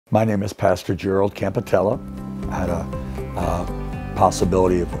My name is Pastor Gerrald Campatella. I had a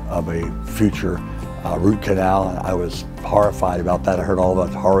possibility of a future root canal, and I was horrified about that. I heard all the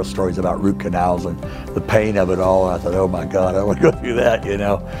horror stories about root canals and the pain of it all, and I thought, oh my God, I don't want to go through that, you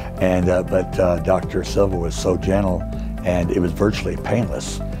know. And but Dr. Silva was so gentle, and it was virtually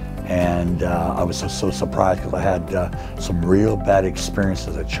painless. And I was so surprised because I had some real bad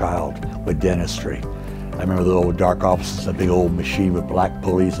experiences as a child with dentistry. I remember the old dark offices, a big old machine with black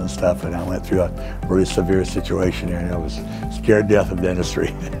pulleys and stuff, and I went through a really severe situation there, and I was scared to death of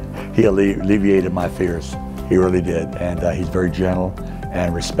dentistry. He alleviated my fears. He really did, and he's very gentle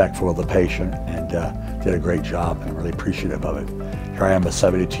and respectful of the patient, and did a great job, and I'm really appreciative of it. Here I am, a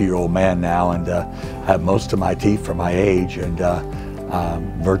 72-year-old man now, and I have most of my teeth for my age, and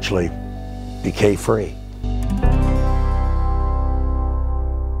virtually decay-free.